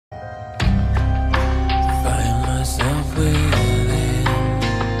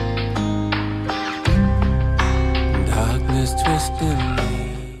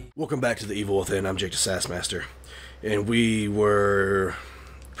Welcome back to the Evil Within. I'm JakeDaSassMastr, and we were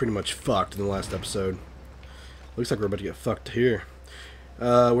pretty much fucked in the last episode. Looks like we're about to get fucked here.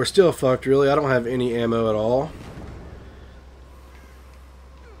 We're still fucked, really. I don't have any ammo at all.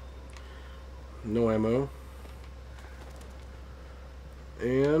 No ammo.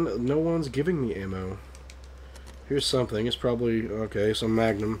 And no one's giving me ammo. Here's something. It's probably, okay, some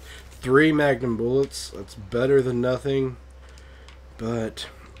Magnum. 3 Magnum bullets. That's better than nothing. But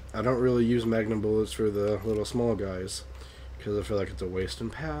I don't really use Magnum bullets for the little small guys, because I feel like it's a waste in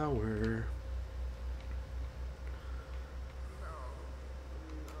power.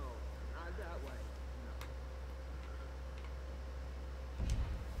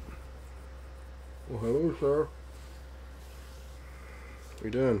 Well, hello, sir. What are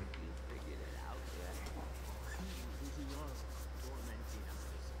you doing?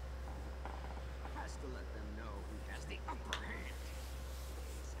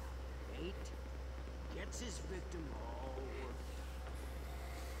 His victim all what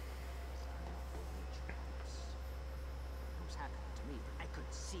was happening to me. I could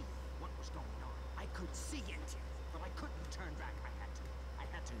see what was going on. I could see it, but I couldn't turn back. I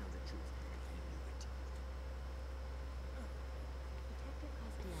had to know the truth.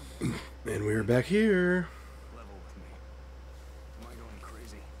 He knew it. And we're back here. Level with me. Am I going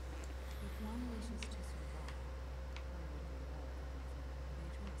crazy? If one wishes to survive, they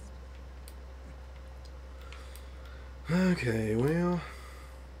trust. Okay, well,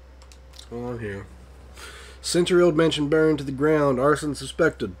 what's going on here? Century-old mansion burned to the ground. Arson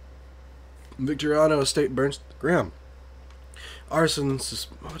suspected. Victoriano estate burns to the ground. Arson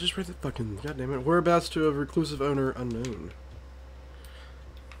oh, just read the fucking, goddammit. Whereabouts to a reclusive owner unknown.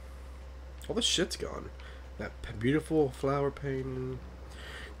 All this shit's gone. That beautiful flower painting.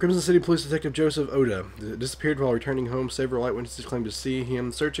 Crimson City Police Detective Joseph Oda disappeared while returning home. Several eyewitnesses claimed to see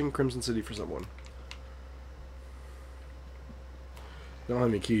him searching Crimson City for someone. Don't have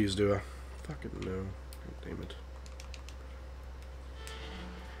any keys, do I? Fucking no. God damn it.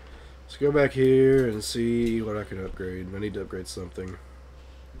 Let's go back here and see what I can upgrade. I need to upgrade something.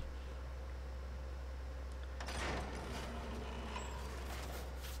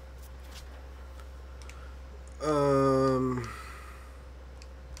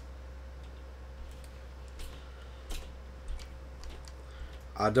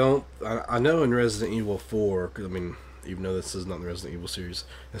 I know in Resident Evil 4, because I mean, even though this is not the Resident Evil series,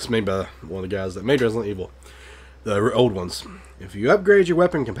 it's made by one of the guys that made Resident Evil, the old ones. If you upgrade your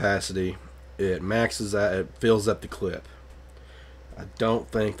weapon capacity, it maxes out, it fills up the clip. I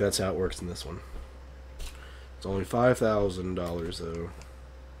don't think that's how it works in this one. It's only $5,000 though.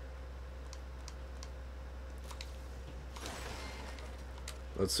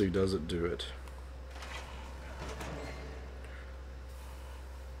 Let's see, does it do it?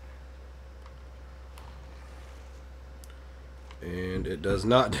 And it does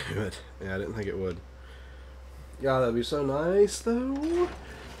not do it. Yeah, I didn't think it would. God, that'd be so nice, though.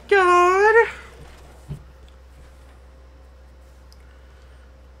 God!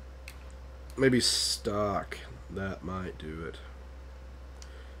 Maybe stock. That might do it.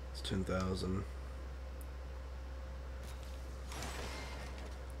 It's 10,000.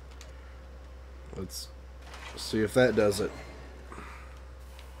 Let's see if that does it.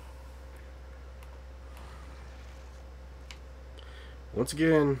 Once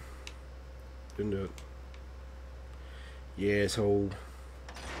again, didn't do it. Yeah, asshole.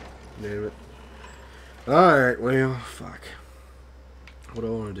 Damn it. Alright, well, fuck. What do I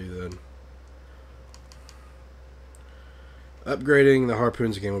want to do then? Upgrading the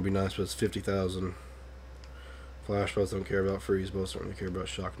harpoons again would be nice, but it's 50,000. Flash bolts don't care about. Freeze bolts don't really care about.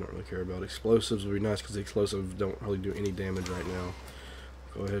 Shock don't really care about. Explosives would be nice because the explosives don't really do any damage right now.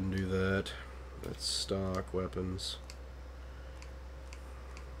 Go ahead and do that. That's stock weapons.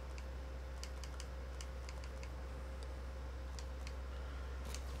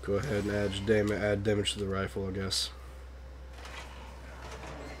 Go ahead and add damage to the rifle, I guess.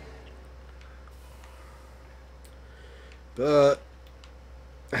 But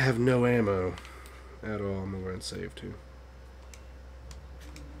I have no ammo at all. I'm gonna go ahead and save too.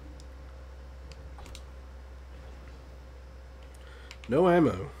 No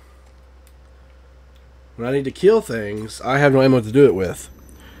ammo. When I need to kill things, I have no ammo to do it with.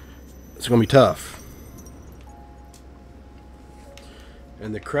 It's gonna be tough.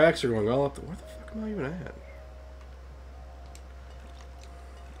 And the cracks are going all up the... Where the fuck am I even at?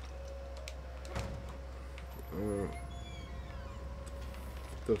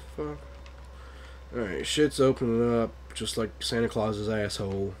 The fuck? Alright, shit's opening up just like Santa Claus's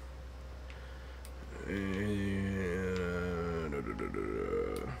asshole. And...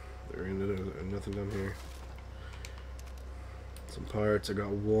 nothing down here. Some parts. I got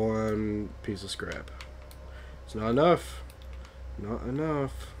one piece of scrap. It's not enough. Not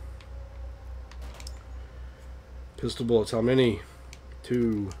enough. Pistol bullets. How many?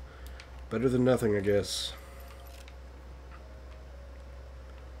 2. Better than nothing, I guess.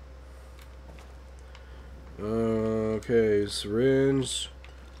 Okay, syringe.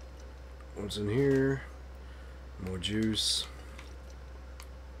 What's in here? More juice.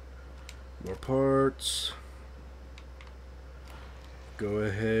 More parts. Go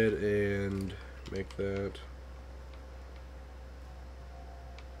ahead and make that.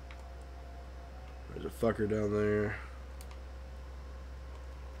 There's a fucker down there.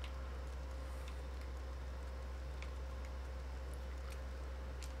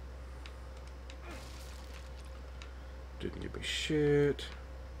 Didn't give me shit.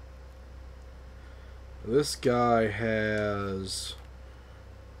 This guy has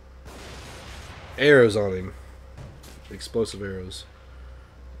arrows on him. Explosive arrows.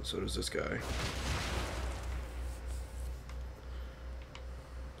 So does this guy.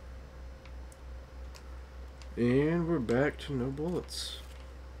 And we're back to no bullets.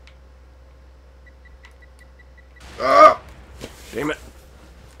 Ah! Damn it.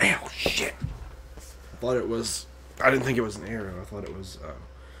 Ow, shit. I thought it was... I didn't think it was an arrow. I thought it was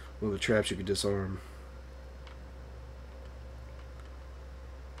one of the traps you could disarm.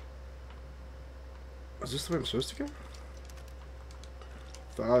 Is this the way I'm supposed to go?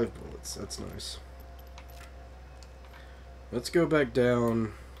 5 bullets. That's nice. Let's go back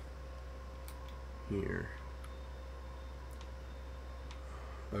down here.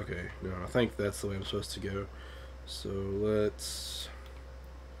 Okay, no, I think that's the way I'm supposed to go. So let's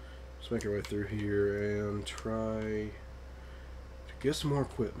make our way through here and try to get some more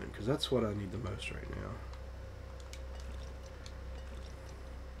equipment, because that's what I need the most right now.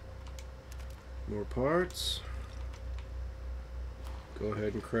 More parts. Go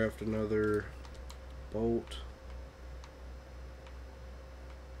ahead and craft another bolt.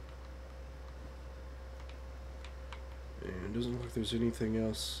 And it doesn't look like there's anything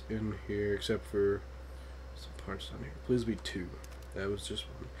else in here except for some parts down here. Please be 2. That was just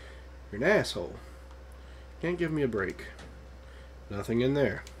 1. You're an asshole. Can't give me a break. Nothing in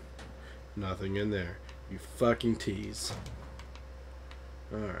there. Nothing in there. You fucking tease.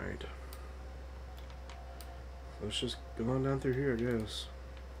 Alright. Let's just go on down through here, I guess.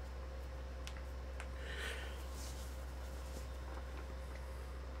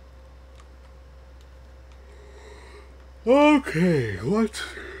 Okay, what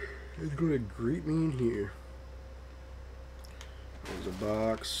is going to greet me in here? There's a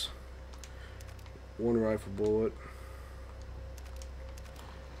box. 1 rifle bullet.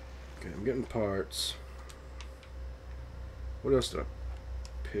 Okay, I'm getting parts. What else did I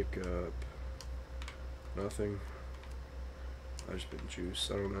pick up? Nothing. I just been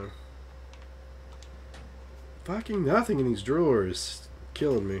juice. I don't know. Fucking nothing in these drawers.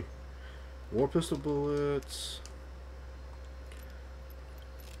 Killing me. More pistol bullets.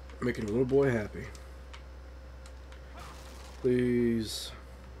 Making a little boy happy. Please.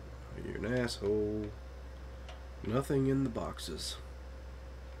 You're an asshole. Nothing in the boxes.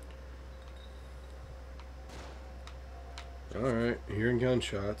 Alright, hearing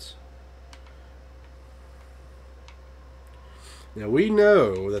gunshots. Now we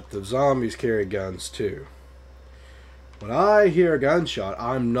know that the zombies carry guns too. When I hear a gunshot,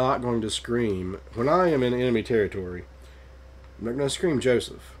 I'm not going to scream. When I am in enemy territory, I'm not going to scream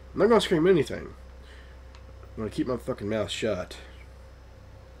Joseph. I'm not going to scream anything. I'm going to keep my fucking mouth shut.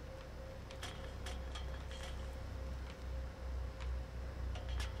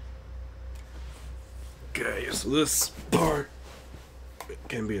 Okay, so this part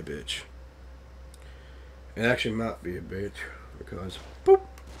can be a bitch. It actually might be a bitch because boop,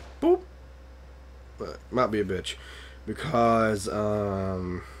 boop. But might be a bitch because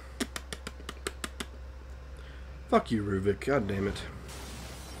fuck you, Rubik. God damn it.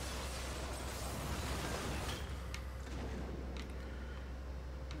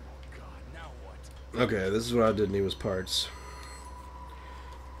 Okay, this is what I did need was parts.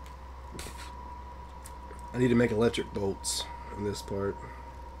 I need to make electric bolts in this part.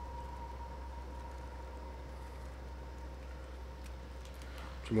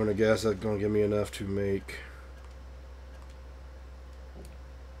 I'm gonna guess that's gonna give me enough to make.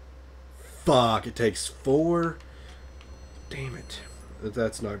 Fuck, it takes 4. Damn it.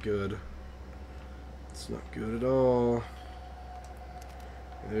 That's not good. It's not good at all.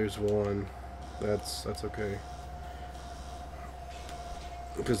 There's 1. That's okay.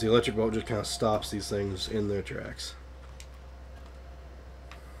 Because the electric bolt just kind of stops these things in their tracks.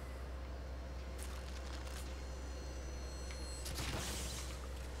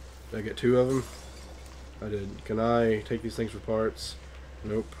 Did I get 2 of them? I did. Can I take these things for parts?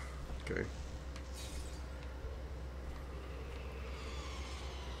 Nope. Okay.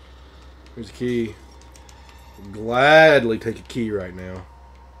 Here's a key. Gladly take a key right now.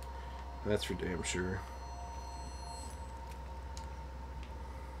 That's for damn sure.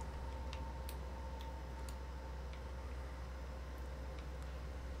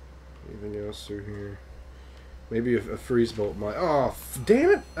 Anything else through here? Maybe a freeze bolt might. Oh,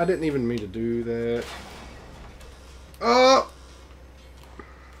 damn it! I didn't even mean to do that. Oh!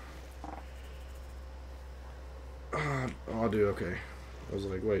 Oh, I'll do okay. I was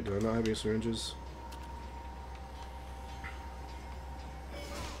like, wait, do I not have any syringes?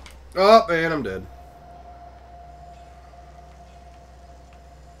 Oh, and I'm dead.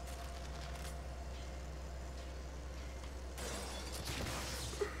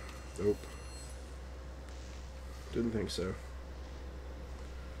 Nope. Didn't think so.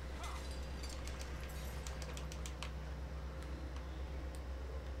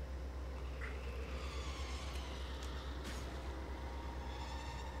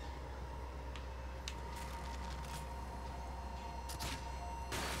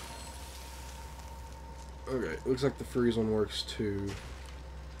 Okay, looks like the freeze one works too.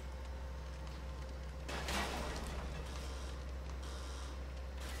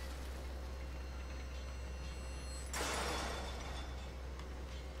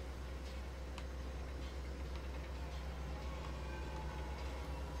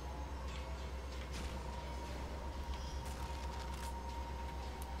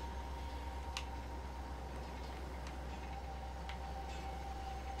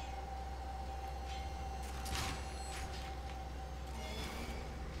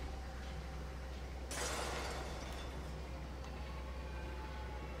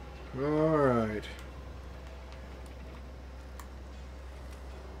 Alright.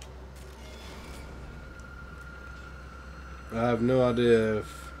 I have no idea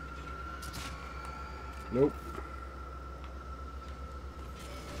if... Nope.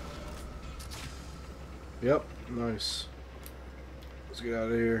 Yep, nice. Let's get out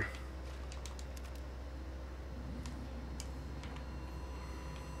of here.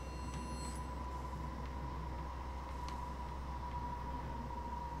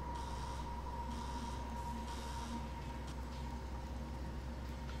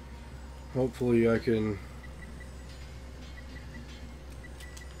 Hopefully I can...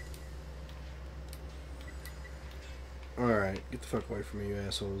 Alright, get the fuck away from me, you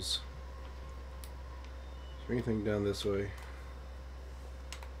assholes. Is there anything down this way?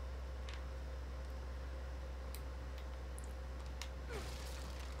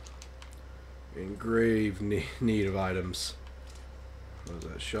 In grave need of items. What was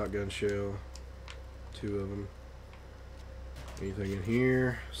that? Shotgun shell. 2 of them. Anything in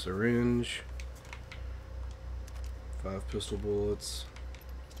here? Syringe. 5 pistol bullets.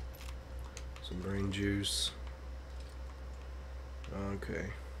 Some brain juice. Okay.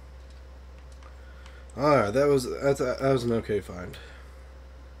 Alright, that was an okay find.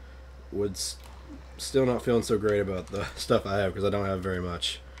 Still not feeling so great about the stuff I have because I don't have very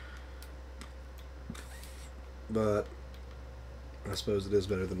much. But I suppose it is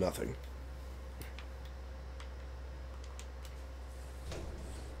better than nothing.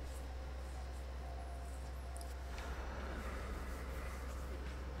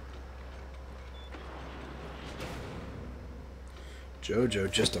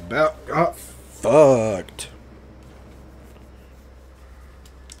 Jojo just about got fucked.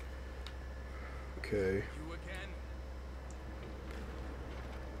 Okay.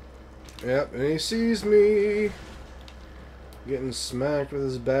 Yep, and he sees me getting smacked with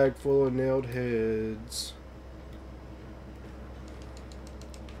his bag full of nailed heads.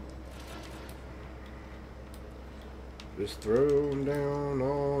 Just throw down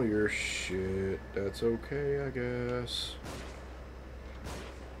all your shit. That's okay, I guess.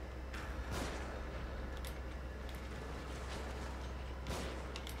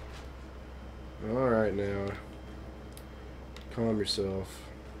 Alright now. Calm yourself.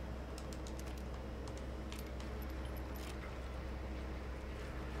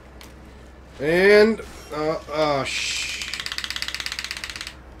 And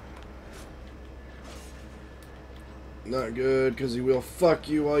not good, because he will fuck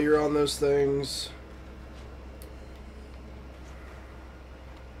you while you're on those things.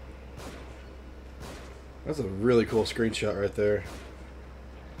 That's a really cool screenshot right there.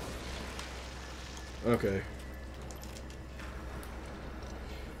 Okay.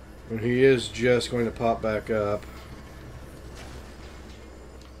 And he is just going to pop back up.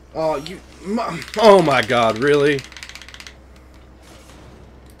 Oh, oh my god, really?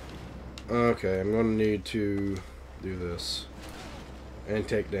 Okay, I'm gonna need to do this. And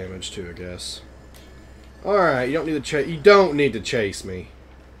take damage too, I guess. Alright, you don't need to chase. You don't need to chase me.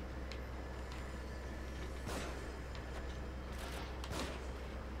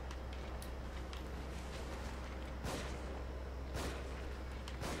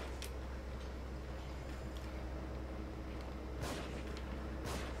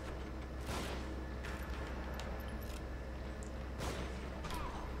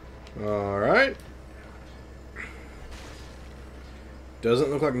 Alright.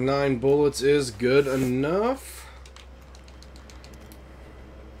 Doesn't look like 9 bullets is good enough.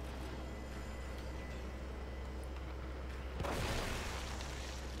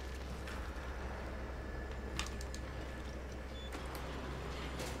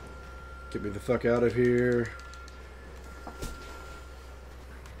 Get me the fuck out of here.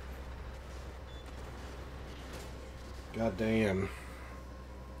 God damn.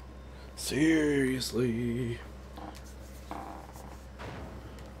 Seriously.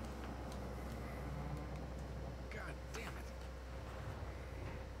 God damn it.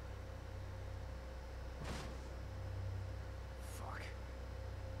 Fuck.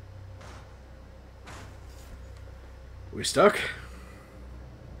 We stuck?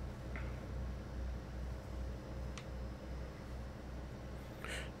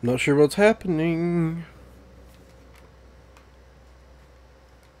 Not sure what's happening.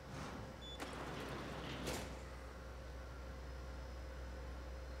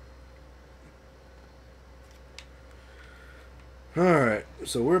 Alright,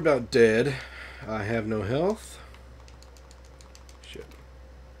 so we're about dead. I have no health. Shit.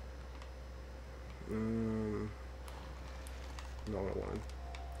 Not what I wanted.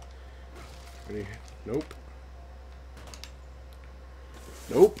 Ready? Nope.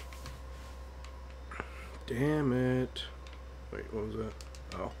 Nope. Damn it. Wait, what was that?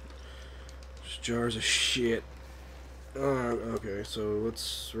 Oh. Just jars of shit. Okay, so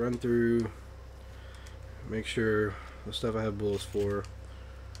let's run through. Make sure the stuff I have bullets for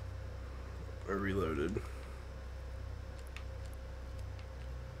are reloaded.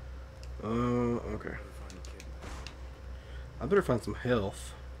 Okay. I better find some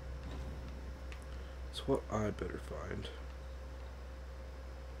health. That's what I better find.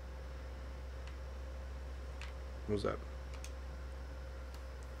 What was that?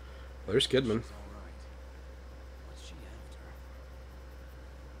 Oh, there's Kidman. She's all right. What's she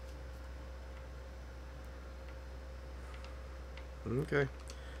after? Okay.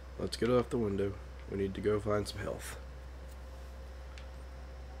 Let's get off the window. We need to go find some health.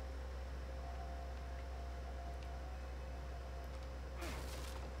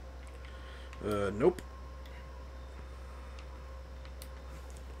 Nope.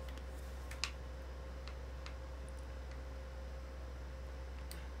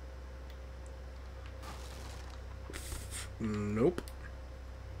 Nope.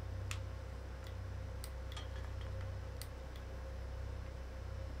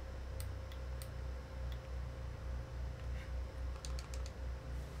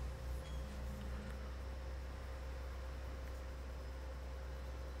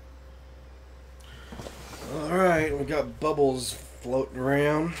 Alright, we got bubbles floating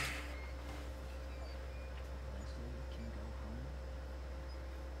around. Leslie can go home.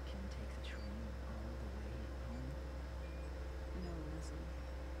 Can take the train all the way home. No, Leslie.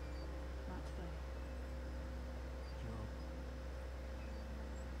 Not today. You'll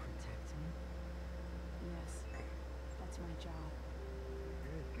protect me? Yes. That's my job.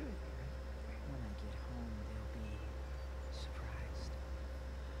 Good, good, good. When I get home, they'll be surprised.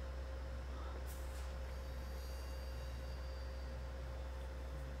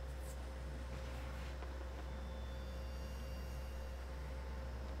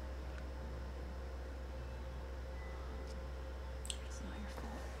 It's not your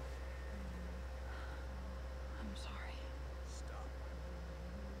fault. I'm sorry. Stop.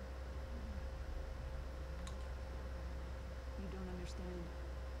 You don't understand.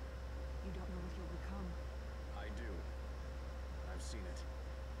 You don't know what you'll become. I do. I've seen it.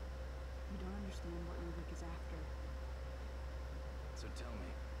 You don't understand what Rubik is after. So tell me,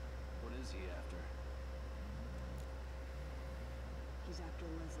 what is he after? He's after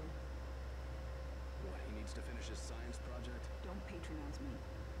Leslie. What, he needs to finish his science project? Don't patronize me.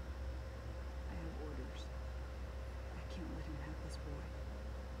 I have orders. I can't let him have this boy.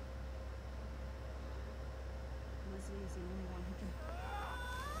 Leslie is the only one who can...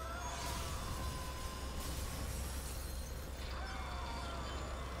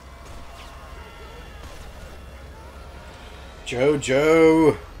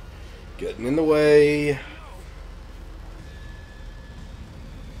 Jojo, getting in the way.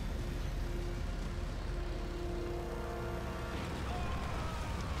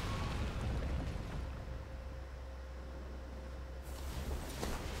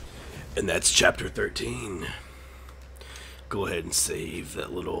 And that's chapter 13. Go ahead and save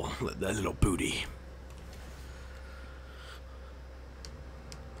that little booty.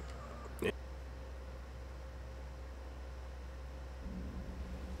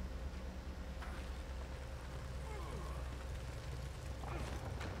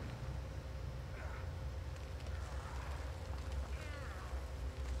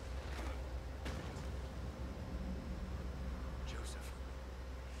 Joseph,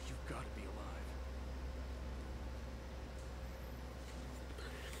 you've got to be alive.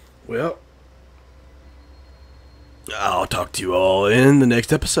 Well, I'll talk to you all in the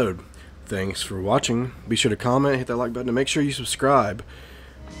next episode. Thanks for watching. Be sure to comment, hit that like button, and make sure you subscribe.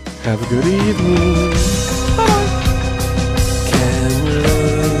 Have a good evening.